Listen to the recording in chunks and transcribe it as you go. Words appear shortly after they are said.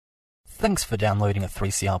Thanks for downloading a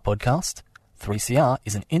 3CR podcast. 3CR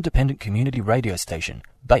is an independent community radio station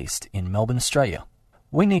based in Melbourne, Australia.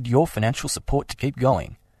 We need your financial support to keep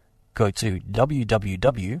going. Go to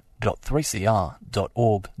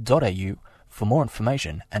www.3cr.org.au for more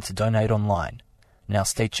information and to donate online. Now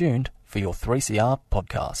stay tuned for your 3CR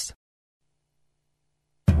podcast.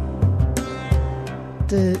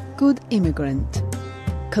 The Good Immigrant,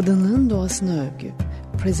 Kadınlığın Doğasına Övgü,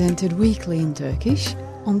 presented weekly in Turkish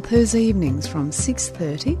on Thursday evenings from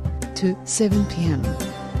 6:30 to 7 p.m.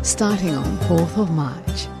 starting on 4th of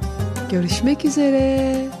March. Görüşmek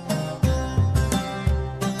üzere.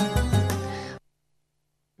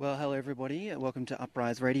 Well, hello everybody. Welcome to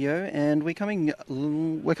Uprise Radio, and we're coming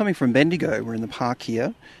from Bendigo. We're in the park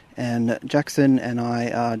here, and Jackson and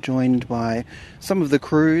I are joined by some of the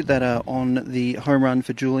crew that are on the home run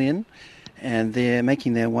for Julian, and they're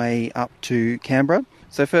making their way up to Canberra.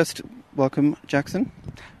 So first, welcome, Jackson.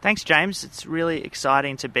 Thanks, James. It's really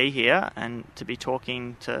exciting to be here and to be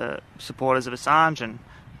talking to supporters of Assange and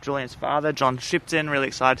Julian's father, John Shipton. Really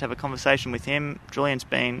excited to have a conversation with him. Julian's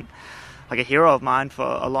been like a hero of mine for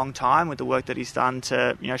a long time with the work that he's done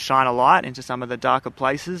to, shine a light into some of the darker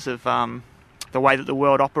places of the way that the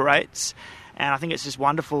world operates. And I think it's just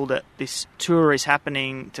wonderful that this tour is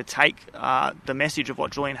happening to take the message of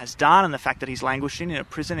what Julian has done and the fact that he's languishing in a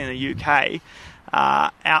prison in the UK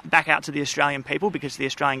back out to the Australian people, because the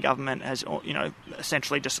Australian government has,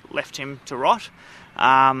 essentially just left him to rot.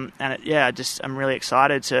 I'm really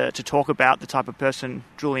excited to talk about the type of person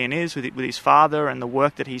Julian is with his father and the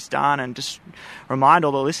work that he's done, and just remind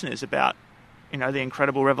all the listeners about the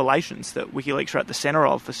incredible revelations that WikiLeaks are at the centre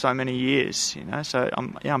of for so many years. So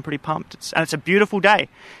I'm pretty pumped. It's a beautiful day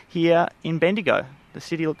here in Bendigo. The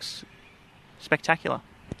city looks spectacular.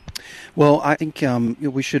 Well, I think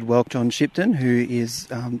we should welcome John Shipton, who is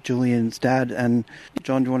Julian's dad. And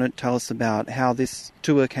John, do you want to tell us about how this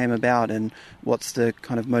tour came about and what's the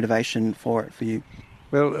kind of motivation for it for you?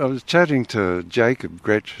 Well, I was chatting to Jacob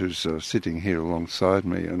Gretsch, who's sitting here alongside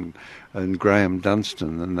me, and Graham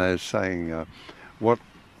Dunstan, and they're saying, what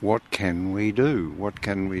can we do? What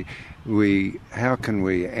can how can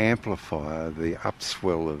we amplify the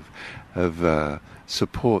upswell of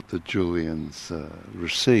support that Julian's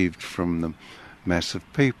received from the mass of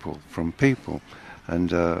people,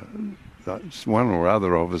 and one or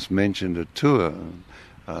other of us mentioned a tour.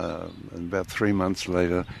 And about 3 months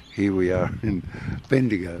later, here we are in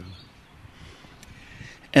Bendigo.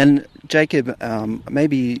 And Jacob,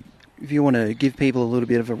 maybe if you want to give people a little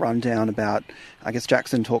bit of a rundown about, I guess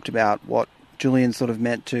Jackson talked about what Julian sort of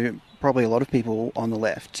meant to probably a lot of people on the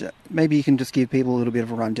left. Maybe you can just give people a little bit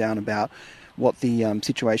of a rundown about what the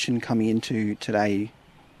situation coming into today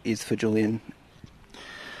is for Julian.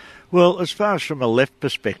 Well, as far as from a left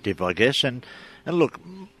perspective, I guess, and look,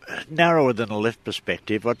 narrower than a left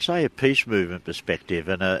perspective, I'd say a peace movement perspective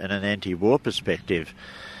and an anti-war perspective.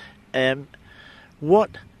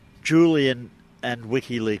 What Julian and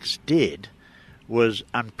WikiLeaks did was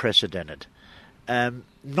unprecedented.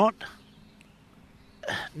 Not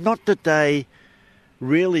that they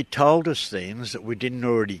really told us things that we didn't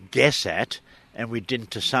already guess at and we didn't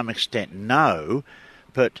to some extent know,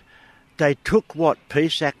 but they took what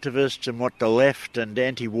peace activists and what the left and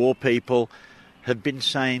anti-war people have been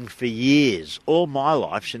saying for years, all my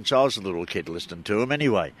life, since I was a little kid listening to them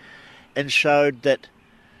anyway, and showed that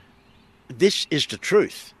this is the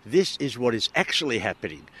truth. This is what is actually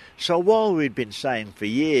happening. So while we'd been saying for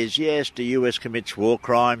years, yes, the US commits war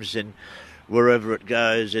crimes and wherever it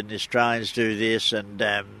goes, and the Australians do this, and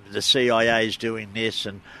the CIA is doing this,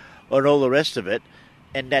 and all the rest of it,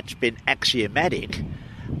 and that's been axiomatic,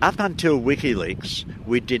 up until WikiLeaks,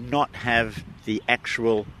 we did not have the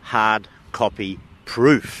actual hard copy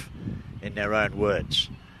proof in their own words,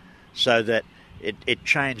 so that it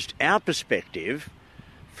changed our perspective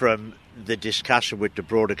from the discussion with the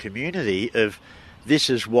broader community of this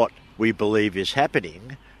is what we believe is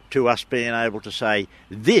happening, to us being able to say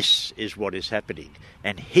this is what is happening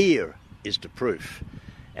and here is the proof,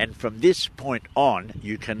 and from this point on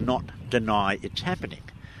you cannot deny it's happening,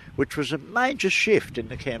 which was a major shift in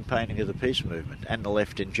the campaigning of the peace movement and the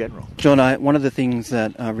left in general. John, one of the things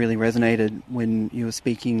that really resonated when you were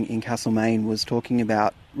speaking in Castlemaine was talking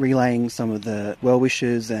about relaying some of the well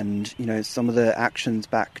wishes and, some of the actions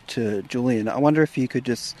back to Julian. I wonder if you could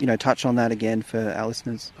just, touch on that again for our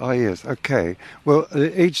listeners. Oh, yes, okay. Well,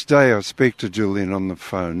 each day I speak to Julian on the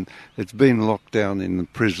phone. It's been locked down in the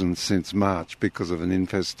prison since March because of an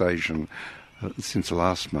infestation since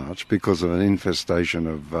last March because of an infestation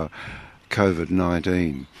of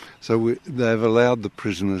COVID-19. So they've allowed the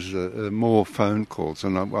prisoners more phone calls,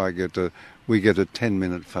 and I get we get a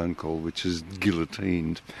 10-minute phone call which is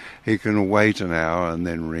guillotined. He can wait an hour and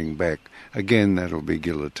then ring back. Again, that'll be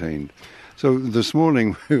guillotined. So this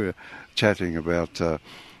morning we were chatting about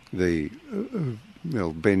Bendigo,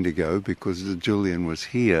 because Julian was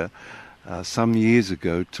here some years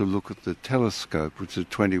ago to look at the telescope, which is a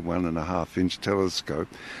 21.5-inch telescope.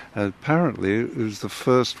 Apparently it was the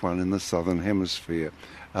first one in the southern hemisphere,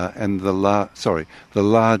 and the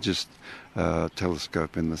largest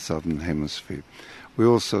telescope in the southern hemisphere. We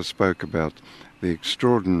also spoke about the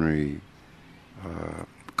extraordinary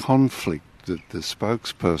conflict that the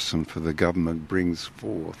spokesperson for the government brings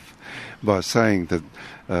forth by saying that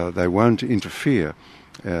they won't interfere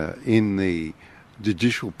in the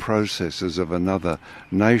judicial processes of another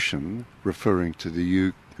nation, referring to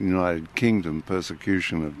the United Kingdom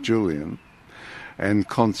persecution of Julian, and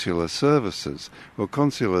consular services. Well,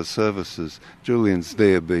 consular services, Julian's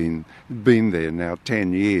been there now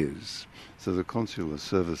 10 years. So the consular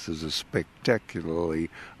services are spectacularly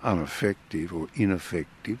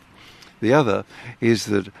ineffective. The other is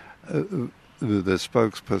that the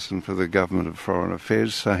spokesperson for the Government of Foreign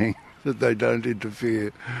Affairs saying that they don't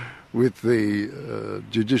interfere with the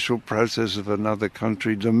judicial process of another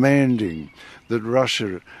country, demanding that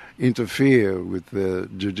Russia interfere with the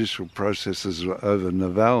judicial processes over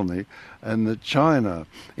Navalny, and that China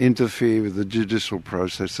interfere with the judicial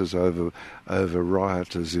processes over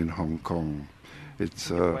rioters in Hong Kong. It's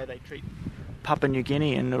the way they treat Papua New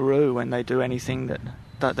Guinea and Nauru when they do anything that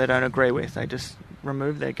they don't agree with. They just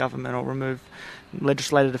remove their government or remove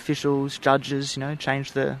legislated officials, judges,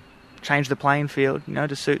 change the playing field,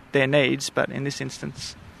 to suit their needs. But in this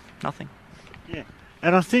instance, nothing. Yeah,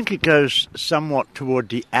 and I think it goes somewhat toward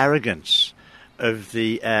the arrogance of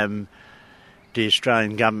the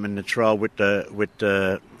Australian government, its role with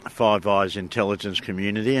the Five Eyes intelligence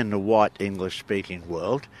community and the white English-speaking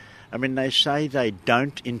world. I mean, they say they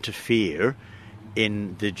don't interfere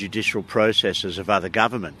in the judicial processes of other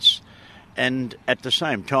governments. And at the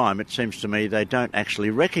same time, it seems to me they don't actually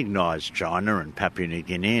recognise China and Papua New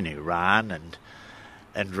Guinea and Iran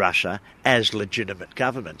and Russia as legitimate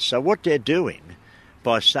governments. So what they're doing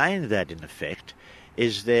by saying that, in effect,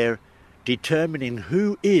 is they're determining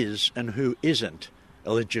who is and who isn't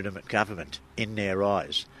a legitimate government in their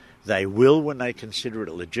eyes. They will when they consider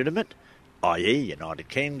it legitimate, i.e. United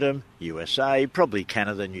Kingdom, USA, probably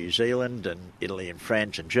Canada, New Zealand and Italy and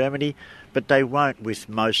France and Germany, but they won't with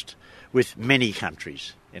many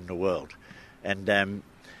countries in the world. And and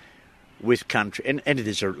it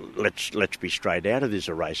is let's be straight out, it is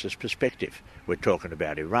a racist perspective. We're talking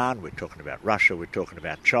about Iran, we're talking about Russia, we're talking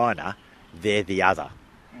about China. They're the other.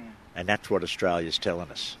 And that's what Australia's telling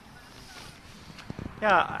us.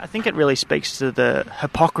 Yeah, I think it really speaks to the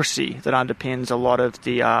hypocrisy that underpins a lot of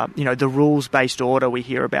the, the rules-based order we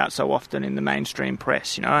hear about so often in the mainstream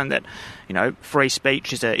press, and that, free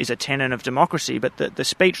speech is a tenet of democracy, but the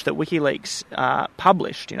speech that WikiLeaks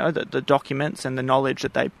published, the documents and the knowledge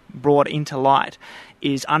that they brought into light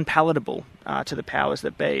is unpalatable to the powers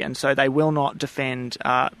that be, and so they will not defend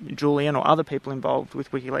Julian or other people involved with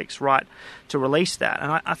WikiLeaks' right to release that.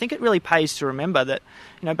 And I think it really pays to remember that,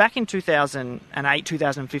 back in 2008,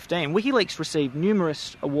 2015, WikiLeaks received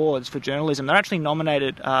numerous awards for journalism. They're actually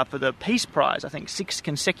nominated for the Peace Prize, I think 6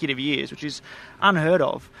 consecutive years, which is unheard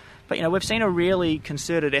of. But, we've seen a really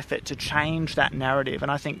concerted effort to change that narrative,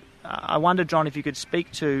 and I think, I wonder, John, if you could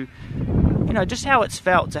speak to just how it's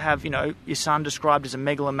felt to have, your son described as a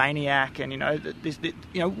megalomaniac, and,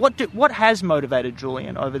 what has motivated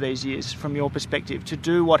Julian over these years, from your perspective, to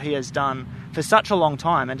do what he has done for such a long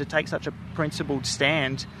time and to take such a principled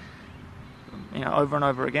stand, over and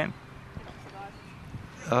over again?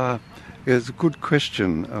 It's a good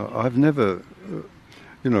question. I've never,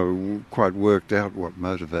 quite worked out what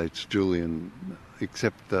motivates Julian,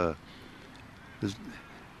 except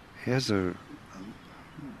he has a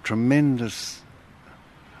tremendous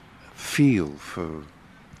feel for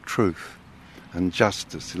truth and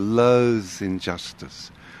justice. He loathes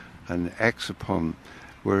injustice and acts upon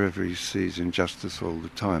wherever he sees injustice all the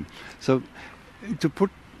time. So to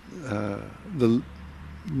put the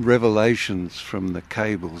revelations from the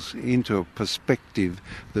cables into a perspective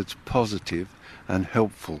that's positive and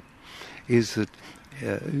helpful is that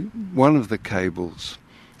one of the cables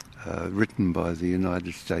written by the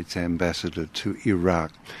United States ambassador to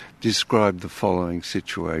Iraq described the following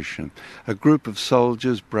situation. A group of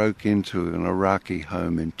soldiers broke into an Iraqi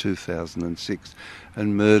home in 2006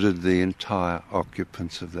 and murdered the entire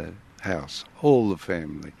occupants of that house, all the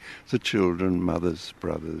family, the children, mothers,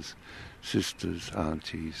 brothers, sisters,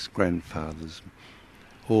 aunties, grandfathers,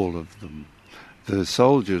 all of them. The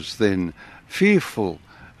soldiers then, fearful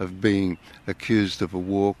of being accused of a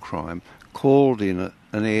war crime, called in an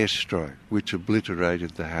airstrike which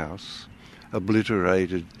obliterated the house,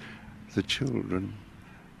 obliterated the children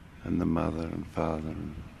and the mother and father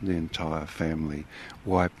and the entire family,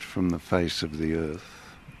 wiped from the face of the earth.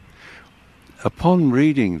 Upon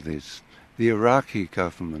reading this, the Iraqi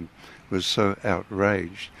government was so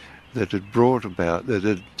outraged that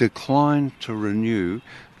it declined to renew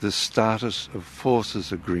the status of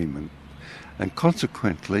forces agreement, and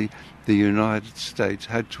consequently the United States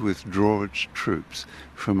had to withdraw its troops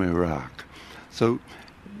from Iraq. So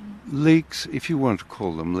leaks, if you want to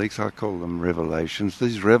call them leaks, I call them revelations.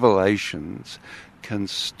 These revelations can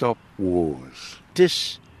stop wars.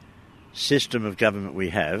 This system of government we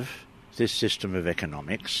have, this system of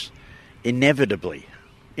economics, inevitably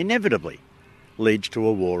leads to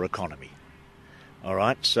a war economy. All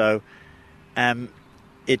right, so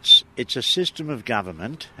it's a system of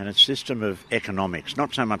government and a system of economics,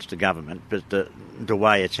 not so much the government, but the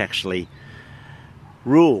way it's actually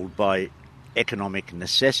ruled by economic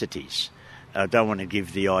necessities. I don't want to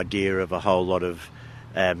give the idea of a whole lot of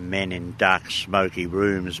men in dark, smoky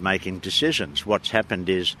rooms making decisions. What's happened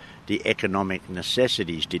is the economic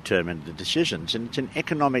necessities determine the decisions, and it's an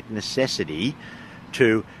economic necessity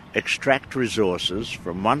to extract resources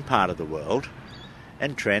from one part of the world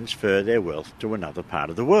and transfer their wealth to another part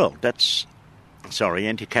of the world. That's,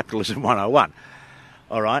 anti-capitalism 101.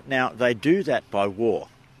 All right, now they do that by war.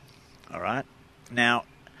 All right, now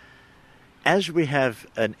as we have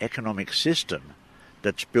an economic system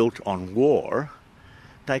that's built on war,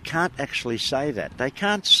 they can't actually say that. They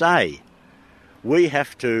can't say, we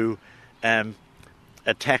have to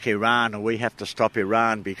attack Iran or we have to stop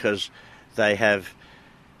Iran because they have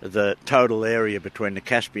the total area between the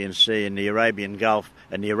Caspian Sea and the Arabian Gulf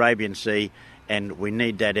and the Arabian Sea, and we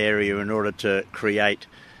need that area in order to create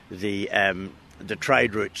the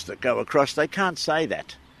trade routes that go across. They can't say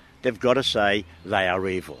that. They've got to say they are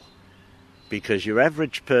evil, because your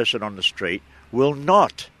average person on the street will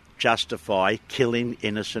not justify killing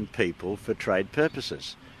innocent people for trade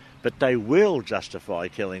purposes. But they will justify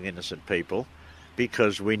killing innocent people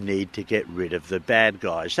because we need to get rid of the bad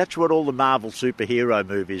guys. That's what all the Marvel superhero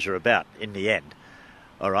movies are about in the end.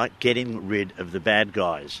 All right, getting rid of the bad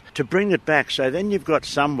guys. To bring it back, so then you've got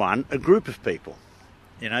a group of people.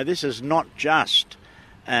 You know, this is not just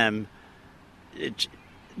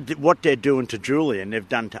what they're doing to Julian, they've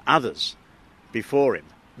done to others before him.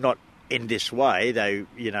 Not in this way.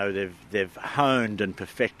 They've honed and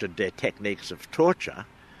perfected their techniques of torture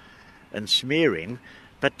and smearing,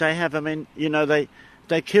 but they have,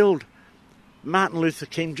 they killed Martin Luther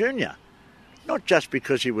King Jr., not just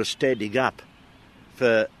because he was standing up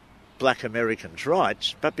for black Americans'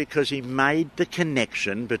 rights, but because he made the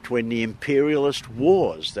connection between the imperialist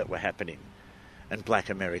wars that were happening and black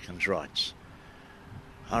Americans' rights.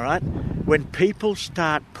 All right? When people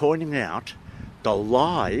start pointing out the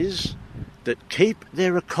lies that keep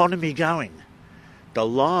their economy going, the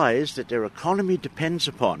lies that their economy depends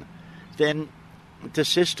upon, then the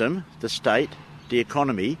system, the state, the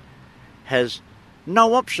economy, has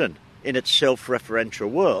no option in its self-referential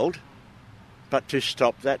world but to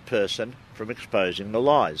stop that person from exposing the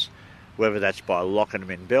lies, whether that's by locking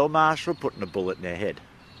them in Belmarsh or putting a bullet in their head.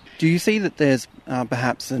 Do you see that there's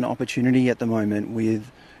perhaps an opportunity at the moment with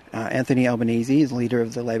Anthony Albanese, as leader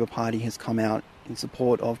of the Labor Party, has come out in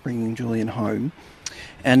support of bringing Julian home,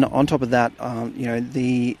 and on top of that,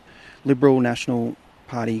 the Liberal National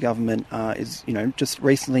Party government is, just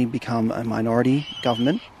recently become a minority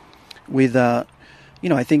government with, I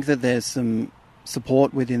think that there's some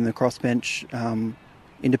support within the crossbench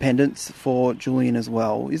independents for Julian as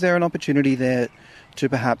well. Is there an opportunity there to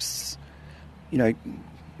perhaps,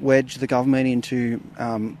 wedge the government into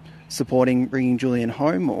supporting bringing Julian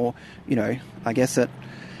home, or, I guess that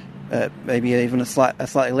maybe even a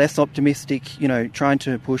slightly less optimistic, trying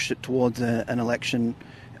to push it towards an election,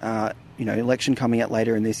 election coming out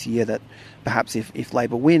later in this year, that perhaps if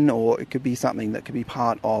Labor win, or it could be something that could be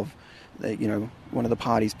part of, one of the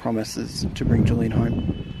party's promises to bring Julian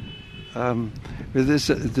home? That's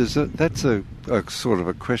a sort of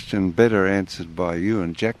a question better answered by you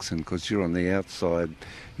and Jackson, because you're on the outside,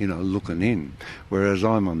 looking in, whereas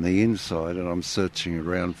I'm on the inside and I'm searching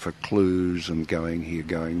around for clues and going here,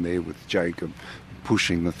 going there with Jacob,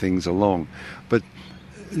 pushing the things along. But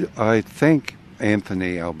I thank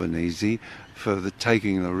Anthony Albanese for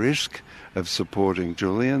taking the risk of supporting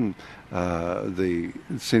Julian.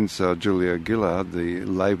 Since Julia Gillard, the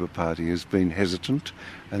Labor Party has been hesitant,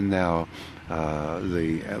 and now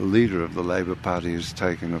the leader of the Labor Party has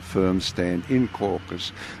taken a firm stand in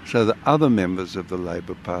caucus so that other members of the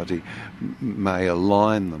Labor Party may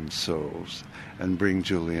align themselves and bring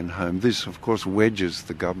Julian home. This, of course, wedges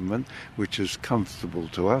the government, which is comfortable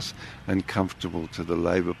to us and comfortable to the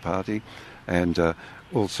Labor Party, and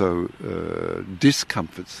also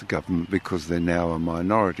discomforts the government because they're now a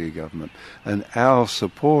minority government. And our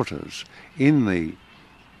supporters in the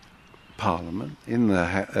Parliament, in the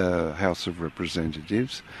House of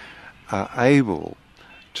Representatives, are able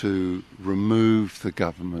to remove the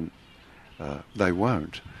government. They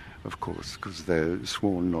won't, of course, because they're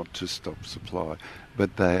sworn not to stop supply,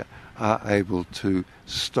 but they are able to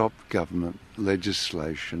stop government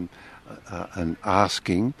legislation and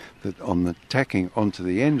asking that on the tacking onto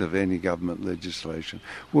the end of any government legislation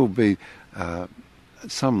will be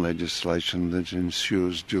some legislation that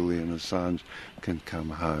ensures Julian Assange can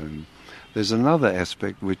come home. There's another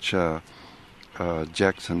aspect which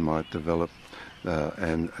Jackson might develop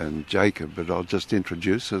and Jacob, but I'll just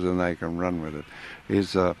introduce it and they can run with it,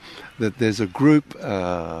 is that there's a group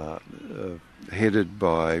headed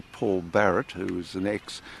by Paul Barrett, who is an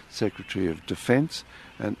ex-Secretary of Defence,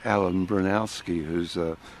 and Alan Brunowski, who's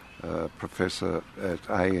a professor at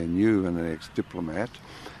ANU and an ex-diplomat.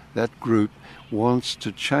 That group wants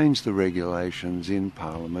to change the regulations in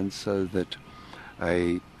Parliament so that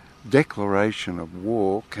a declaration of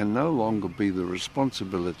war can no longer be the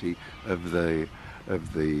responsibility of the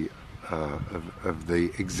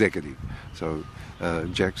executive. So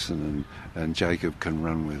Jackson and Jacob can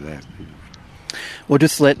run with that. Well,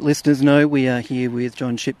 just to let listeners know, we are here with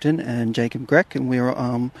John Shipton and Jacob Grech, and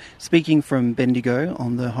we're speaking from Bendigo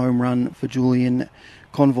on the Home Run for Julian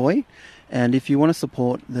convoy. And if you want to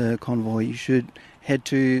support the convoy, you should head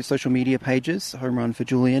to social media pages, Home Run for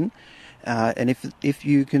Julian. And if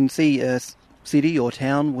you can see a city or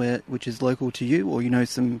town which is local to you, or you know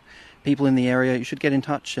some people in the area, you should get in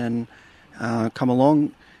touch and come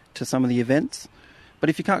along to some of the events. But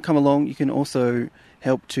if you can't come along, you can also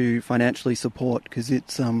help to financially support, because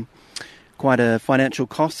it's quite a financial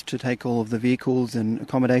cost to take all of the vehicles and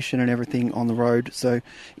accommodation and everything on the road. So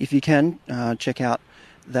if you can, check out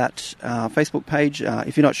that Facebook page.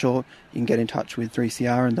 If you're not sure, you can get in touch with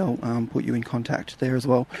 3CR and they'll put you in contact there as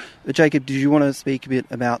well. But Jacob, did you want to speak a bit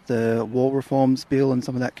about the War Reforms Bill and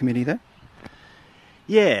some of that committee there?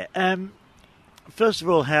 Yeah. First of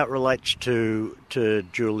all, how it relates to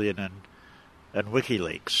Julian and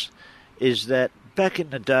WikiLeaks is that back in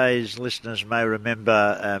the days, listeners may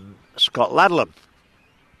remember Scott Ludlam,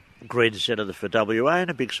 Green Senator for WA and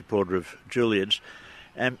a big supporter of Julian's,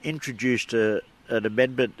 introduced an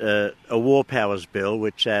amendment, a War Powers Bill,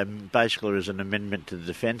 which basically is an amendment to the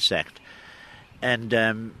Defence Act.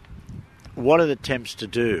 And what it attempts to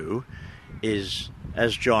do is,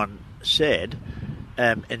 as John said,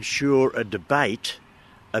 ensure a debate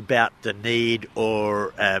about the need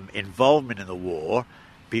or involvement in the war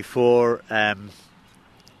before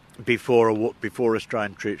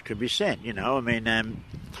Australian troops can be sent. You know, I mean,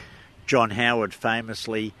 John Howard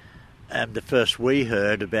famously, the first we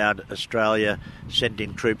heard about Australia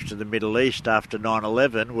sending troops to the Middle East after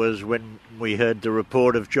 9/11 was when we heard the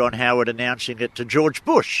report of John Howard announcing it to George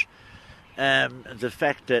Bush. The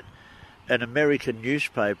fact that an American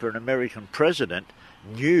newspaper, an American president,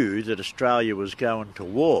 knew that Australia was going to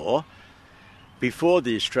war before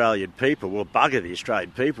the Australian people, well, bugger the Australian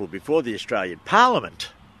people, before the Australian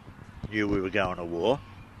Parliament knew we were going to war,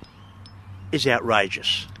 is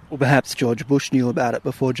outrageous. Well, perhaps George Bush knew about it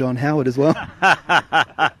before John Howard as well.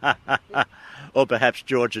 Or perhaps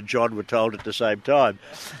George and John were told at the same time.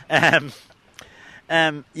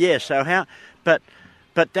 But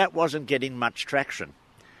that wasn't getting much traction.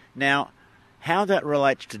 Now, how that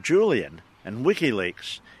relates to Julian and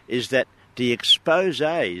WikiLeaks is that the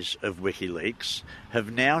exposés of WikiLeaks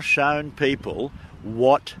have now shown people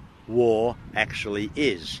what war actually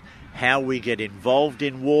is, how we get involved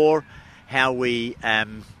in war, how we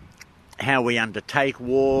undertake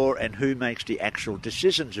war, and who makes the actual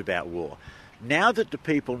decisions about war. Now that the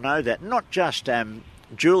people know that, not just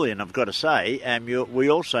Julian, I've got to say, we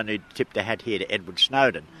also need to tip the hat here to Edward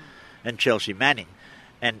Snowden and Chelsea Manning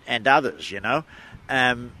and others, you know.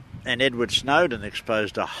 And Edward Snowden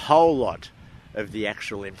exposed a whole lot of the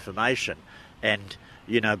actual information. And,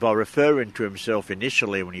 you know, by referring to himself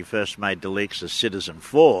initially when he first made the leaks as Citizen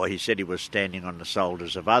 4, he said he was standing on the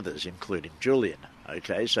shoulders of others, including Julian.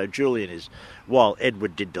 Okay, so Julian is, while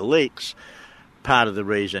Edward did the leaks, part of the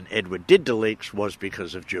reason Edward did the leaks was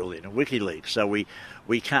because of Julian and WikiLeaks. So we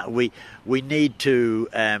need to,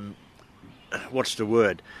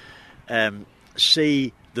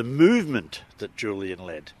 see the movement that Julian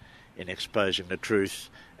led in exposing the truth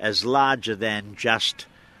as larger than just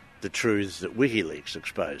the truths that WikiLeaks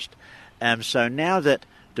exposed. So now that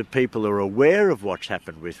the people are aware of what's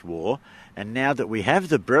happened with war, and now that we have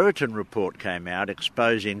the Brereton report came out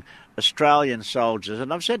exposing Australian soldiers,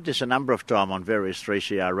 and I've said this a number of times on various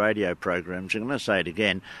 3CR radio programs, I'm going to say it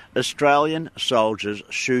again, Australian soldiers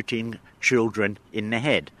shooting children in the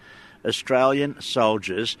head. Australian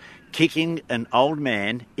soldiers kicking an old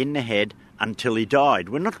man in the head until he died.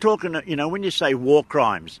 We're not talking, when you say war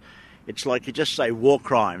crimes, it's like you just say war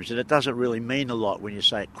crimes, and it doesn't really mean a lot when you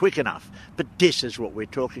say it quick enough. But this is what we're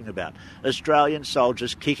talking about. Australian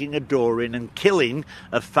soldiers kicking a door in and killing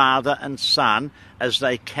a father and son as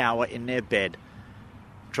they cower in their bed,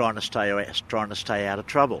 trying to stay out of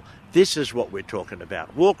trouble. This is what we're talking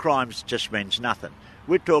about. War crimes just means nothing.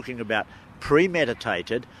 We're talking about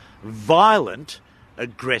premeditated, violent,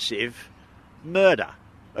 aggressive murder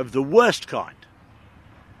of the worst kind.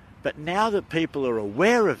 But now that people are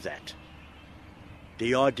aware of that,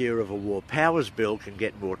 the idea of a War Powers Bill can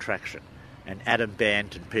get more traction. And Adam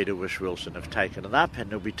Bandt and Peter Whish-Wilson have taken it up,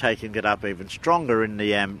 and they'll be taking it up even stronger in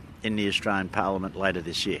the Australian Parliament later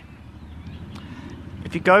this year.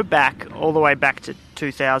 If you go back, all the way back to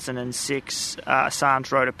 2006,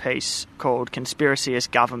 Assange wrote a piece called Conspiracy as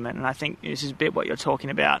Government, and I think this is a bit what you're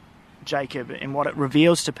talking about, Jacob, and what it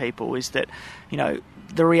reveals to people is that,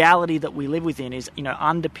 the reality that we live within is,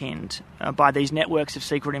 underpinned by these networks of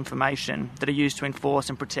secret information that are used to enforce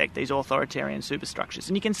and protect these authoritarian superstructures.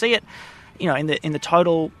 And you can see it, in the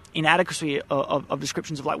total inadequacy of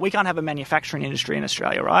descriptions of, like, we can't have a manufacturing industry in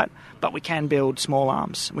Australia, right? But we can build small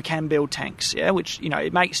arms, we can build tanks, which,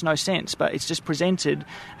 it makes no sense, but it's just presented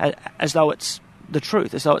as though it's the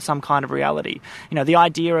truth, as though it's some kind of reality. The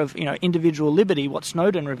idea of, individual liberty, what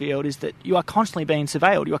Snowden revealed is that you are constantly being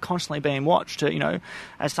surveilled, you are constantly being watched,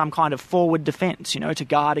 as some kind of forward defence, to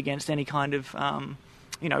guard against any kind of,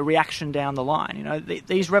 reaction down the line.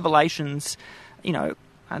 These revelations,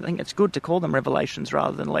 I think it's good to call them revelations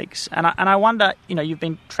rather than leaks. And I wonder, you've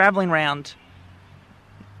been travelling around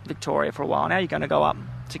Victoria for a while now, you're going to go up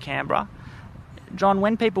to Canberra. John,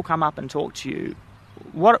 when people come up and talk to you,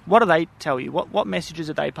 what do they tell you? What messages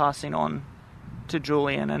are they passing on to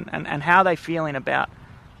Julian, and how are they feeling about,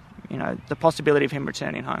 the possibility of him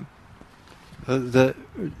returning home? I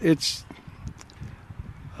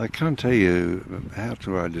can't tell you, how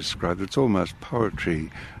do I describe it? It's almost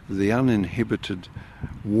poetry. The uninhibited,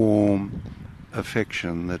 warm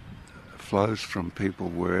affection that flows from people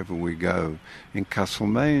wherever we go. In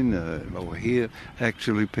Castlemaine or here,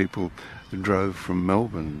 actually people drove from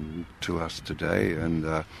Melbourne to us today,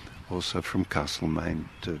 and also from Castlemaine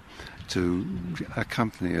to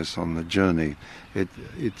accompany us on the journey.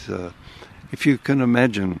 It's if you can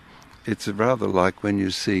imagine, it's rather like when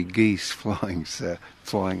you see geese flying. They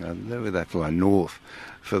fly north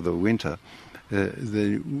for the winter.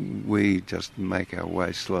 We just make our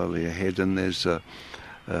way slowly ahead, and there's a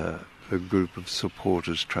group of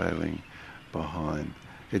supporters trailing behind.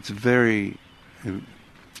 It's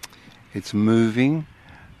moving,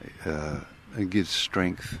 it gives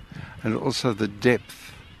strength, and also the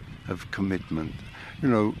depth of commitment.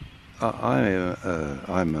 I'm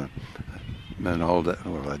an older.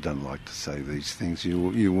 Well, I don't like to say these things.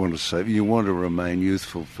 You want to remain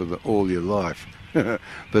youthful for all your life,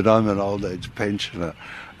 but I'm an old age pensioner,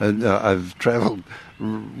 and I've travelled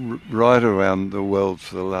right around the world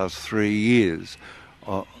for the last 3 years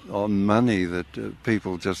on money that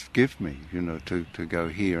people just give me, to go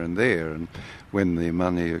here and there. And when the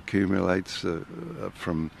money accumulates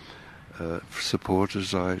from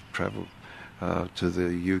supporters, I travel to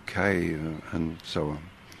the UK and so on.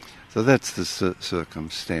 So that's the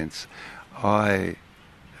circumstance. I,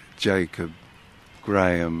 Jacob,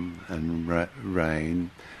 Graham and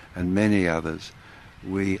Rain and many others,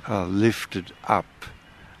 we are lifted up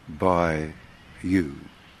by you,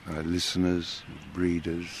 our listeners,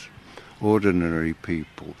 readers, ordinary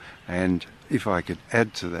people. And if I could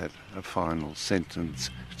add to that a final sentence,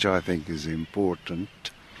 which I think is important,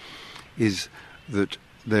 is that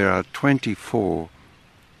there are 24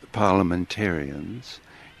 parliamentarians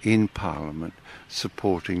in Parliament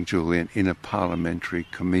supporting Julian in a parliamentary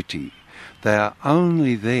committee. They are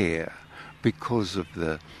only there because of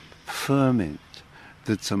the ferment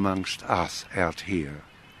that's amongst us out here.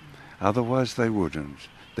 Otherwise they wouldn't.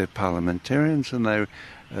 They're parliamentarians, and they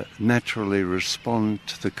naturally respond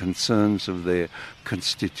to the concerns of their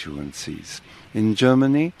constituencies. In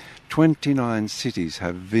Germany, 29 cities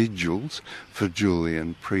have vigils for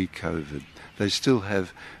Julian pre-COVID. They still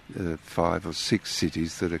have 5 or 6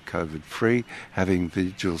 cities that are COVID-free, having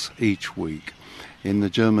vigils each week. In the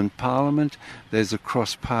German Parliament, there's a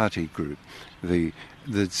cross-party group. The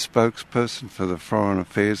spokesperson for the Foreign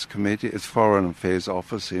Affairs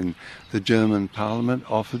Office in the German Parliament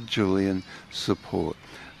offered Julian support.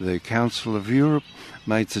 The Council of Europe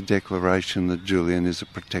made a declaration that Julian is a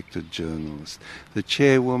protected journalist. The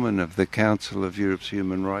chairwoman of the Council of Europe's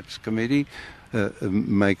Human Rights Committee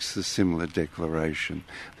makes a similar declaration.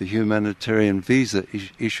 The humanitarian visa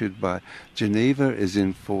issued by Geneva is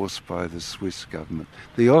enforced by the Swiss government.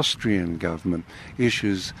 The Austrian government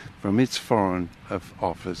issues from its Foreign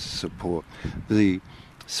Office support. The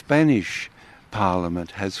Spanish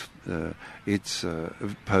Parliament has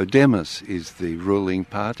Podemos is the ruling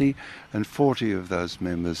party, and 40 of those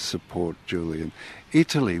members support Julian.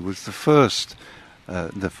 Italy was the first,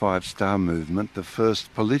 the Five Star Movement, the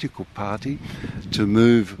first political party to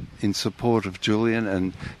move in support of Julian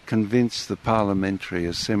and convince the Parliamentary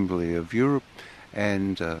Assembly of Europe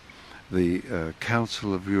and the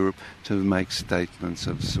Council of Europe to make statements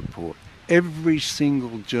of support. Every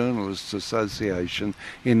single journalists' association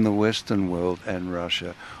in the Western world and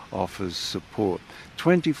Russia offers support.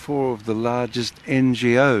 24 of the largest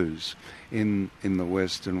NGOs in the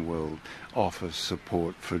Western world offer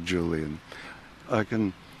support for Julian.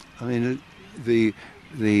 The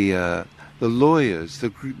lawyers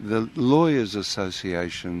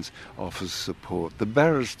associations offers support. The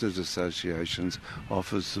barristers associations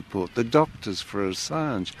offers support. The Doctors for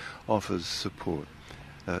Assange offers support.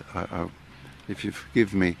 If you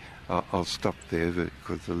forgive me, I'll stop there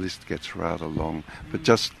because the list gets rather long. But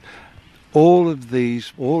just all of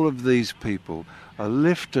these people are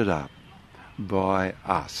lifted up by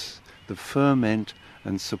us, the ferment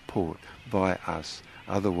and support by us.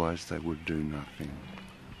 Otherwise, they would do nothing.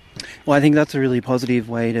 Well, I think that's a really positive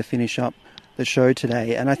way to finish up the show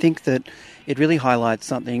today. And I think that it really highlights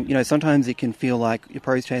something. Sometimes it can feel like you're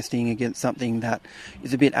protesting against something that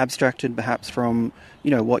is a bit abstracted perhaps from,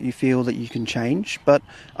 what you feel that you can change. But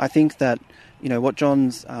I think that, what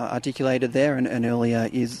John's articulated there and earlier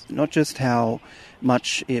is not just how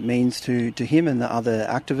much it means to him and the other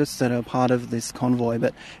activists that are part of this convoy,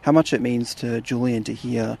 but how much it means to Julian to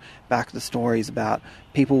hear back the stories about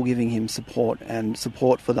people giving him support and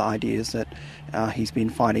support for the ideas that he's been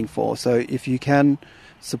fighting for. So if you can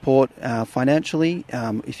support financially,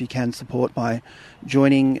 if you can support by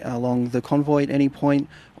joining along the convoy at any point,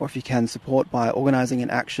 or if you can support by organising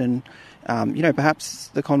an action, perhaps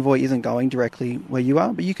the convoy isn't going directly where you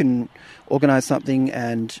are, but you can organise something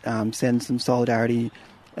and send some solidarity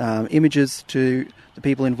images to the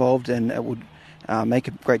people involved, and it would make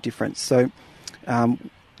a great difference. So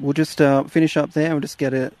we'll just finish up there. We'll just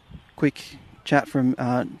get a quick chat from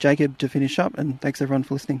Jacob to finish up, and thanks everyone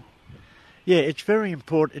for listening. Yeah, it's very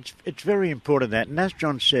important. It's very important that, and as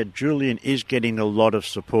John said, Julian is getting a lot of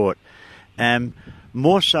support,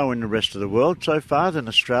 more so in the rest of the world so far than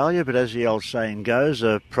Australia. But as the old saying goes,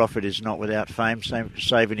 a prophet is not without fame,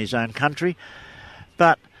 save in his own country.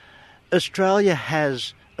 But Australia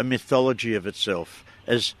has a mythology of itself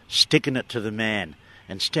as sticking it to the man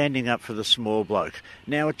and standing up for the small bloke.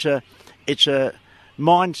 Now it's a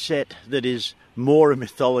mindset that is more a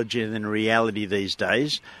mythology than a reality these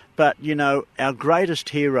days. But, our greatest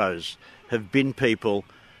heroes have been people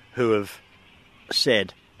who have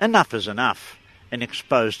said, enough is enough, and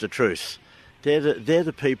exposed the truth. They're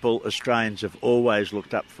the people Australians have always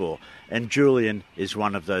looked up for, and Julian is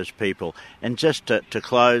one of those people. And just to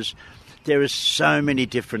close, there are so many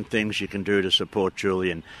different things you can do to support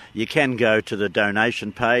Julian. You can go to the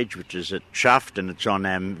donation page, which is at Chuffed, and it's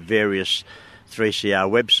on various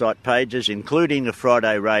 3CR website pages, including the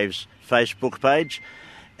Friday Raves Facebook page.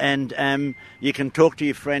 And you can talk to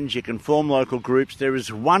your friends, you can form local groups. There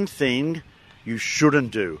is one thing you shouldn't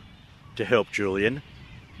do to help Julian,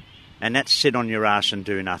 and that's sit on your ass and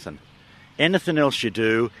do nothing. Anything else you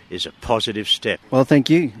do is a positive step. Well, thank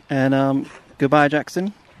you. And goodbye,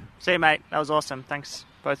 Jackson. See you, mate. That was awesome. Thanks,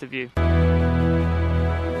 both of you.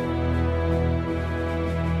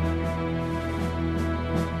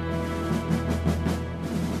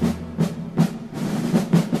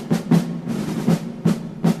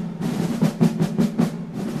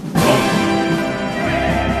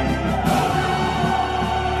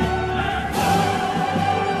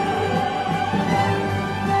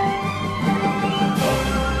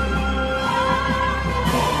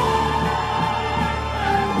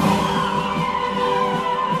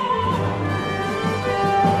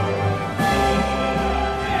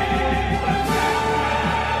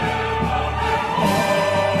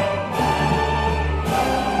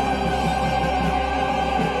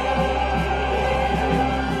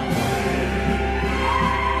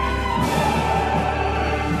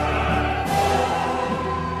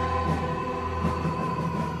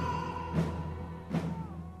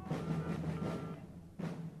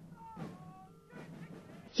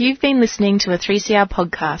 You've been listening to a 3CR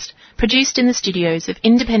podcast produced in the studios of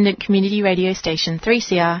independent community radio station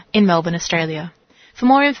 3CR in Melbourne, Australia. For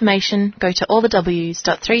more information, go to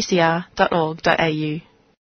allthews.3cr.org.au.